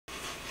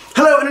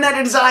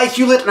Internet, it is I,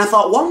 Hewlett, and I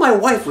thought while my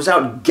wife was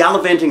out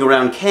gallivanting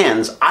around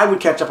Cannes, I would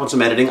catch up on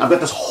some editing. I've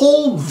got this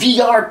whole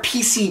VR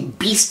PC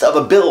beast of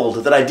a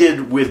build that I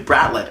did with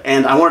Bratlett,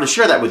 and I wanted to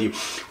share that with you.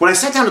 When I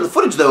sat down to the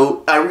footage,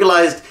 though, I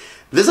realized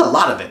there's a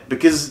lot of it,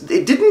 because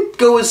it didn't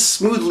go as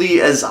smoothly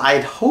as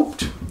I'd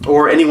hoped,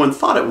 or anyone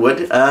thought it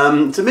would.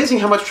 It's amazing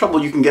how much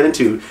trouble you can get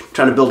into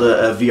trying to build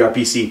a VR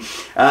PC.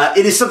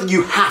 It is something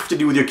you have to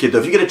do with your kid, though.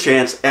 If you get a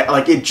chance,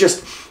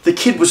 the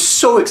kid was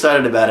so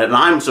excited about it, and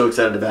I'm so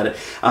excited about it.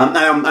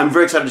 I'm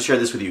very excited to share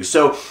this with you.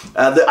 So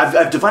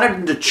I've divided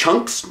it into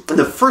chunks.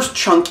 The first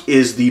chunk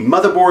is the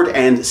motherboard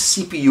and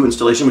CPU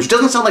installation, which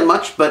doesn't sound like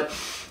much, but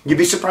you'd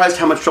be surprised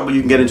how much trouble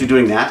you can get into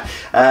doing that.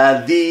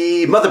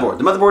 The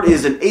motherboard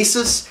is an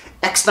ASUS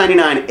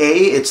X99-A.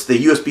 It's the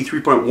USB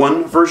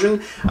 3.1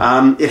 version.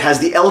 It has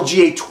the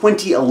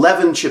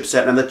LGA2011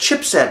 chipset, and the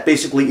chipset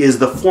basically is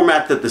the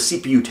format that the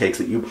CPU takes,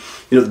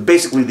 that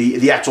basically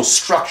the actual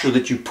structure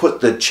that you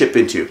put the chip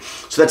into.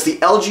 So that's the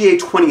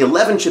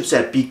LGA2011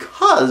 chipset,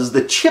 because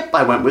the chip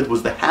I went with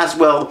was the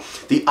Haswell,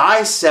 the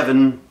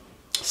i7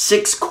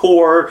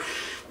 6-core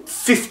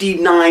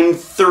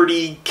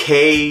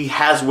 5930K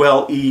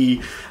Haswell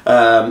E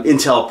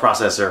Intel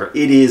processor.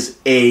 It is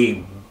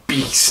a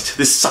beast.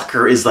 This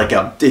sucker is like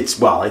it's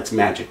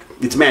magic.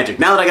 It's magic.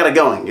 Now that I got it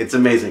going, it's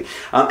amazing.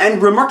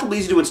 And remarkably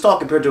easy to install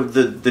compared to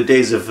the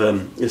days of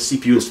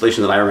CPU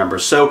installation that I remember.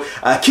 So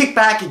kick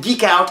back,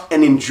 geek out,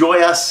 and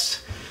enjoy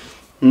us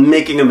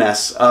making a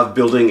mess of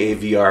building a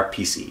VR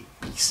PC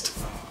beast.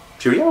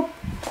 Cheerio.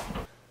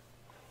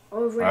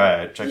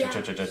 Alright, check.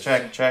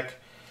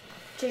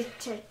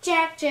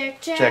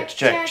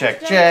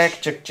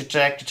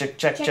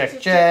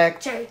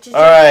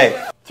 Alright.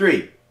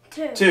 3,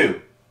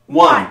 2,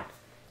 1.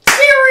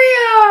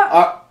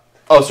 Cereal!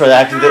 Oh, sorry,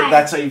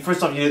 that's how you,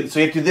 first off, so you have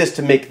to do this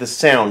to make the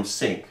sound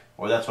sync.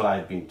 Or that's what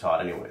I've been taught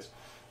anyways.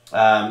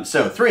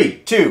 So, 3,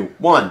 2,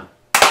 1.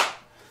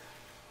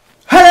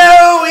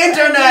 Hello,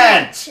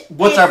 Internet!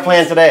 What's our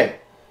plan today?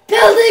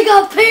 Building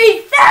a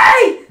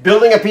PC!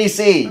 Building a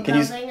PC.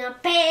 Building a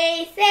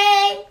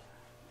PC!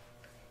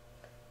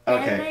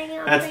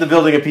 Okay, that's the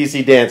building a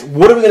PC dance.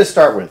 What are we going to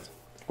start with?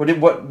 What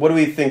do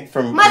we think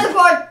from...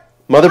 Motherboard!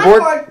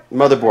 Motherboard?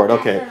 Motherboard,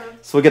 okay.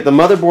 So we'll get the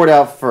motherboard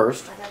out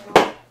first.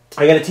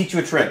 I'm going to teach you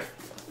a trick.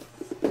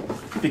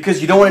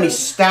 Because you don't want any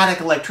static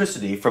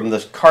electricity from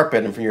the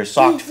carpet and from your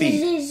socked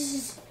feet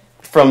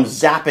from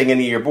zapping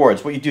any of your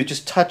boards. What you do,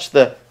 just touch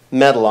the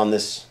metal on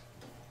this.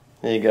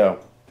 There you go.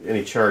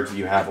 Any charge that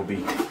you have will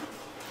be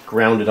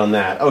grounded on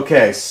that.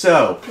 Okay,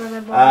 so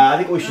I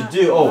think what we should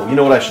do, oh, you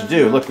know what I should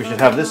do? Look, we should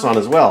have this on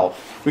as well.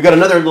 We've got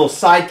another little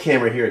side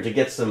camera here to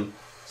get some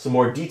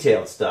more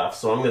detailed stuff.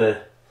 So I'm going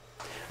to...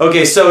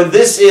 Okay, so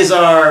this is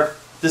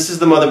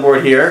the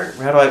motherboard here.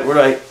 I'm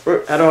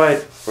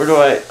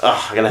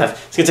gonna have,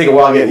 it's gonna take a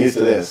while getting used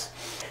to this.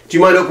 Do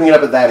you mind opening it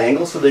up at that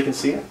angle so they can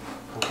see it?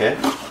 Okay.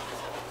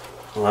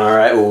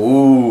 Alright,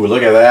 ooh,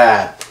 look at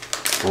that.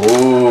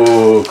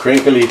 Ooh,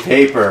 crinkly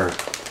paper.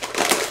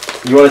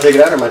 You want to take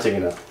it out or am I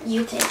taking it out?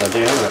 You take it. I'll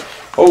take it out.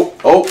 Oh,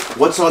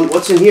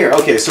 what's in here?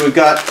 Okay, so we've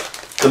got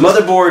the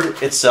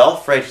motherboard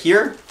itself right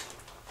here.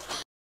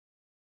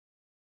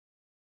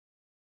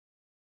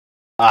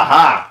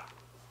 Aha!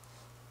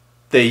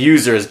 The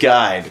user's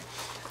guide.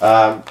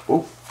 And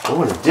a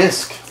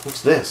disc.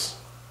 What's this?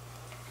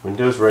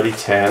 Windows Ready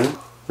 10.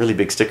 Really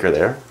big sticker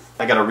there.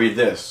 I gotta read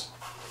this.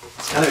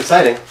 It's kind of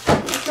exciting.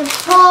 The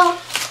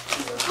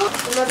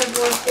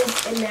motherboard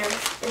is in there.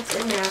 It's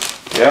in there.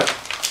 Yep.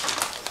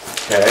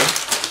 Okay.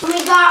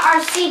 We got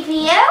our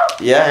CPU.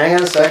 Yeah, hang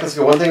on a sec. Let's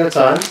go one thing at a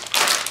time.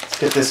 Let's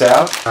get this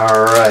out.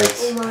 Alright.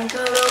 Oh my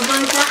god, oh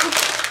my god.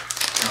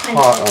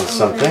 Caught on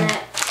something.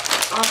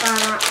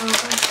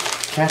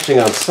 Catching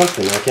on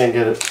something. I can't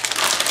get it.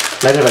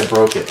 Imagine if I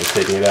broke it and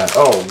taking it out.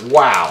 Oh,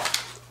 wow.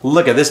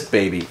 Look at this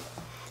baby.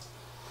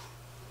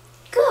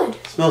 Good.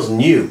 It smells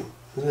new.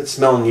 Doesn't it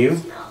smell new? It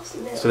smells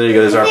new. So there you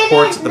go. There's our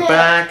ports at the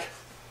back.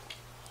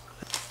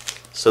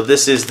 So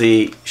this is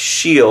the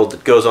shield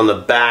that goes on the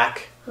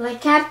back.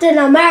 Like Captain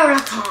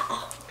America.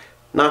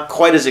 Not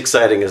quite as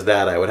exciting as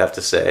that, I would have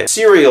to say.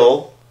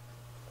 Serial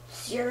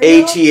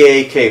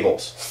ATA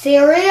cables.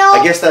 Cereal?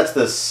 I guess that's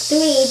the Do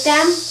we eat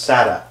them?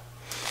 SATA.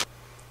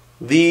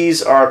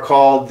 These are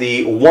called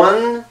the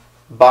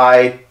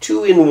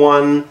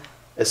 1x2-in-1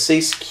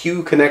 ASUS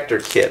Q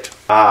connector kit.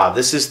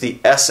 This is the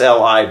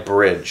SLI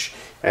bridge.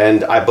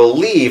 And I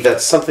believe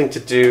that's something to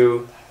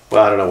do...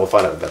 Well, I don't know. We'll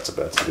find out what that's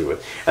to do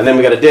with. And then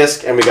we got a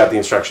disc, and we got the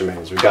instruction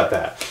manuals. We got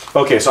that.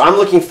 Okay, so I'm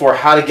looking for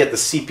how to get the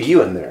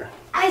CPU in there.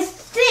 I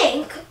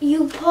think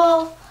you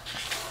pull...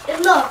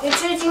 Look, it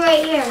says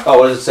right here. Oh,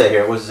 what does it say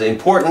here? What is it?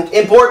 Important.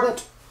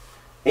 Important!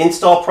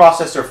 Install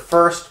processor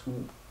first,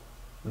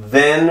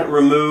 then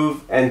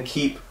remove and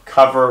keep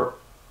cover.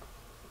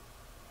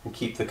 And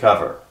keep the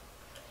cover.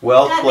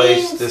 Well,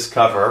 place this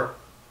cover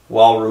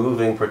while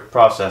removing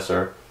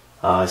processor.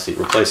 I see.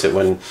 Replace it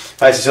when...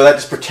 I see. So that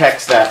just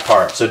protects that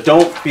part. So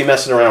don't be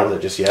messing around with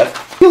it just yet. I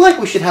feel like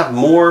we should have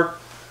more...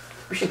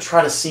 We should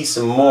try to see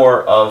some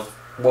more of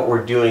what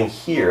we're doing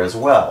here as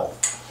well.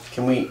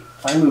 can we,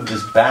 if I move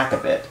this back a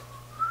bit,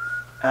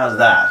 how's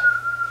that?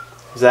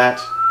 Is that,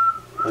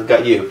 I've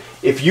got you.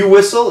 If you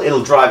whistle,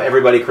 it'll drive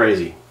everybody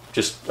crazy.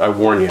 Just, I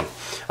warn you.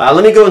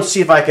 Let me go and see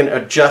if I can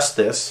adjust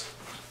this.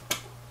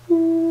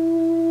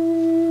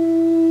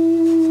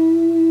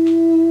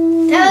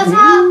 That was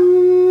all.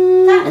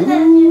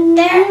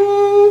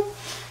 There.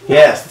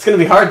 Yes, it's going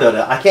to be hard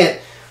though. I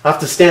have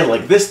to stand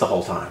like this the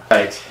whole time.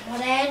 Right. My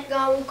dad's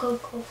gone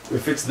cuckoo.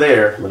 If it's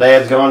there, my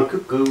dad's gone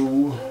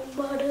cuckoo.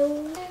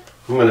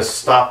 I'm going to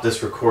stop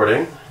this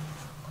recording.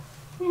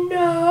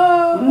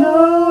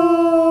 No.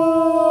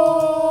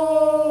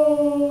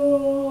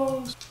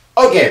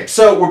 Okay,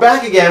 so we're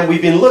back again.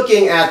 We've been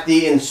looking at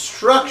the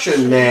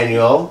instruction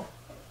manual.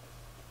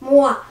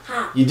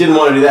 You didn't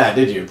want to do that,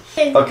 did you?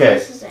 Okay,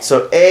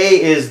 so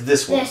A is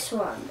this one. This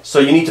one. So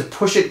you need to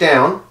push it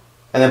down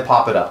and then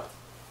pop it up.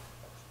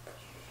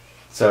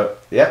 So,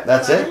 yeah,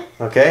 that's it.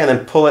 Okay, and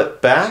then pull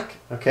it back.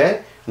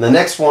 Okay, and the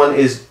next one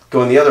is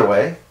going the other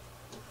way.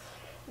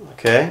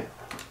 Okay.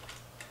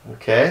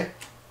 Okay.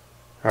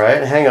 All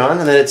right, hang on.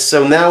 And then it's,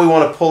 so now we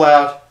want to pull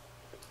out,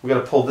 we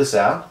got to pull this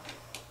out.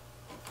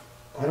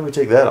 How do we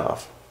take that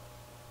off?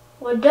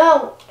 Well,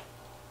 don't.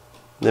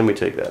 Then we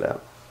take that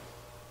out.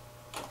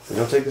 We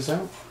don't take this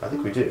out? I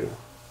think we do.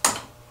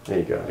 There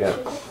you go, yeah.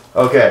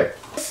 Okay.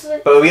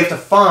 But we have to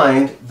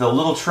find the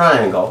little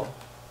triangle.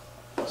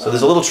 So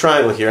there's a little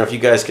triangle here. I don't know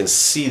if you guys can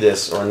see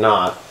this or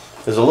not.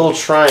 There's a little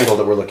triangle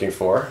that we're looking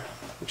for,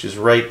 which is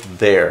right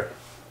there.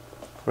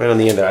 Right on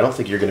the end there. I don't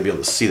think you're going to be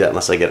able to see that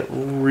unless I get it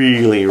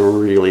really,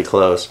 really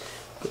close.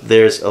 But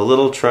there's a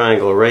little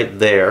triangle right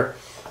there.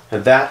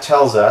 And that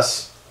tells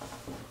us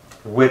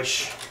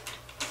which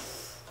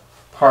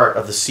part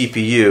of the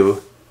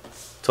CPU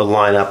to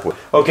line up with.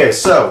 Okay,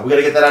 so we got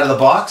to get that out of the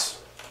box.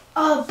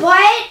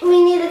 But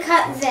we need to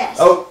cut this.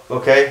 Oh,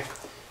 okay.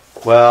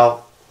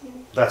 Well,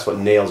 that's what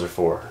nails are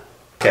for.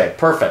 Okay,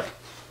 perfect.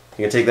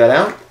 You can take that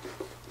out.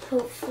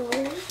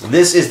 Hopefully.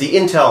 This is the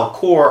Intel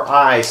Core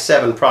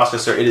i7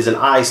 processor. It is an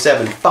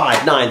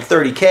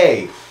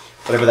i7-5930K,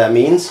 whatever that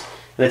means.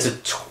 And it's a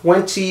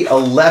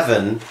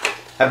 2011.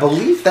 I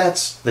believe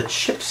that's the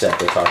chipset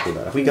they're talking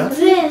about. Have we got it?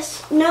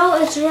 This.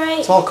 No, it's right.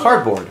 It's all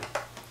cardboard.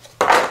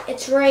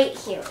 It's right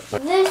here.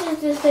 This is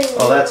the thing.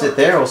 Oh, that's it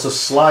there. Also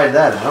slide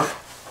that out.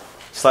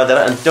 Slide that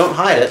out. And don't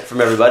hide it from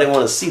everybody. I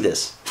want to see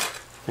this.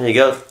 There you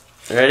go.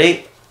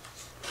 Ready?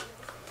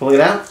 Pulling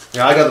it out?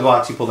 Yeah, I got the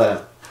box. You pull that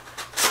out.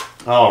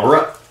 All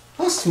right.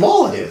 How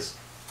small it is.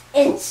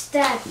 It's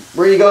that.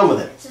 Where are you going with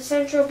it? It's a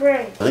central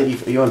brain. I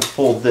think you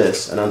unfold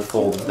this and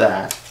unfold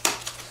that.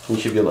 You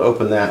should be able to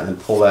open that and then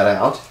pull that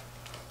out.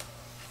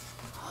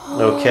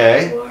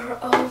 Okay. We're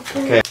open.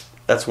 Okay.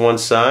 That's one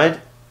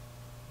side.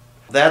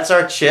 That's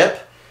our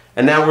chip.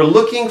 And now we're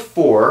looking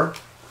for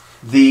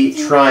the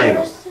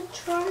triangle. Where's the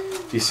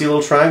triangle? Do you see a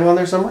little triangle on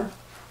there somewhere?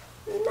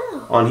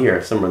 No. On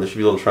here, somewhere. There should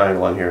be a little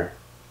triangle on here.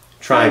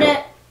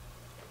 Triangle.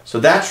 So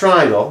that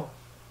triangle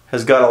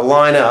has got to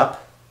line up.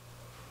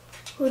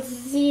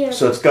 With the other.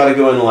 So it's got to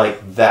go in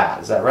like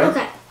that. Is that right?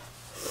 Okay.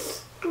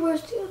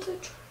 Where's the other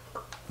triangle?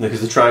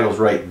 Because the triangle's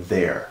right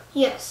there.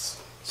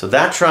 Yes. So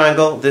that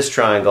triangle, this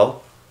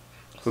triangle,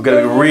 we've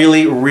got to be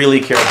really, really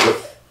careful.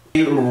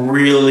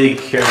 Really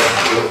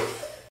careful.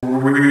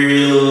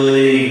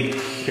 Really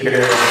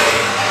careful.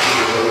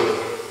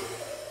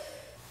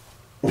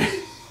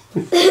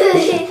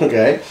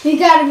 Okay. You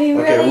gotta be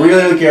really. Okay,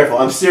 really careful.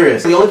 I'm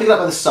serious. You only pick it up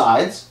by the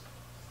sides.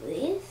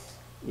 Please?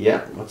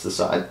 Yeah, what's the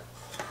side?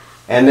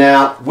 And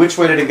now, which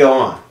way did it go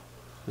on?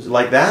 Is it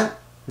like that?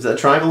 Is that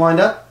triangle lined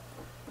up?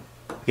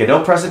 Okay,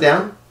 don't press it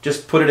down.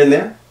 Just put it in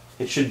there.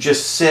 It should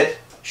just sit.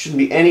 Shouldn't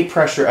be any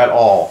pressure at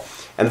all.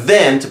 And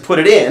then, to put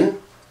it in,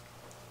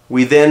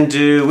 we then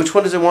do, which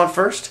one does it want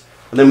first?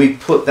 And then we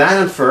put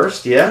that in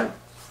first, yeah?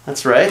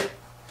 That's right.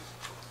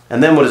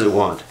 And then what does it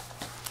want?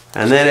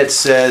 And then it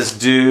says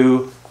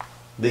do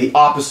the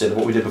opposite of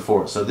what we did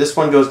before. So this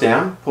one goes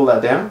down, pull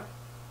that down.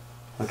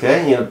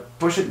 Okay, and you're going to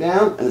push it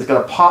down, and it's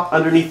going to pop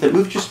underneath it.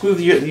 Just move,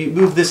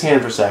 move this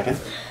hand for a second.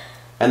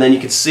 And then you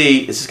can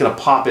see it's just going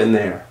to pop in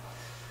there.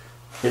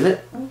 Is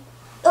it?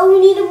 Oh, we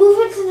need to move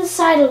it to the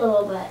side a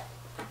little bit.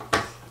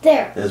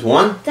 There. There's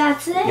one.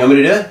 That's it. You want me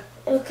to do it?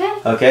 Okay.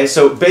 Okay,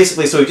 so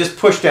basically, so we just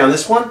push down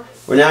this one.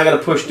 We're now going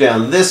to push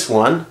down this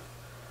one.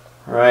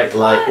 All right,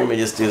 like, let me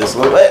just do this a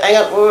little bit. Hang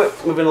on, move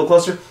it a little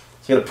closer. So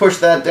you're going to push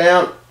that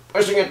down,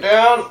 pushing it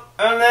down,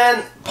 and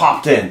then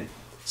popped in.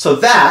 So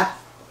that,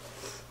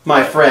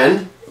 my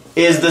friend,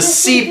 is the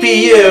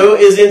CPU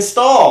is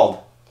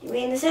installed. You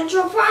mean the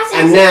central processing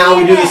And now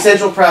we do the unit.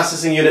 central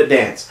processing unit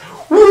dance.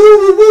 Woo,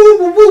 woo, woo,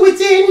 woo, woo,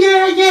 it's in,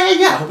 yeah, yeah,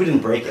 yeah. I hope we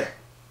didn't break it. Can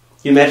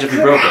you imagine if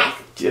we broke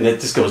it? And it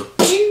just goes...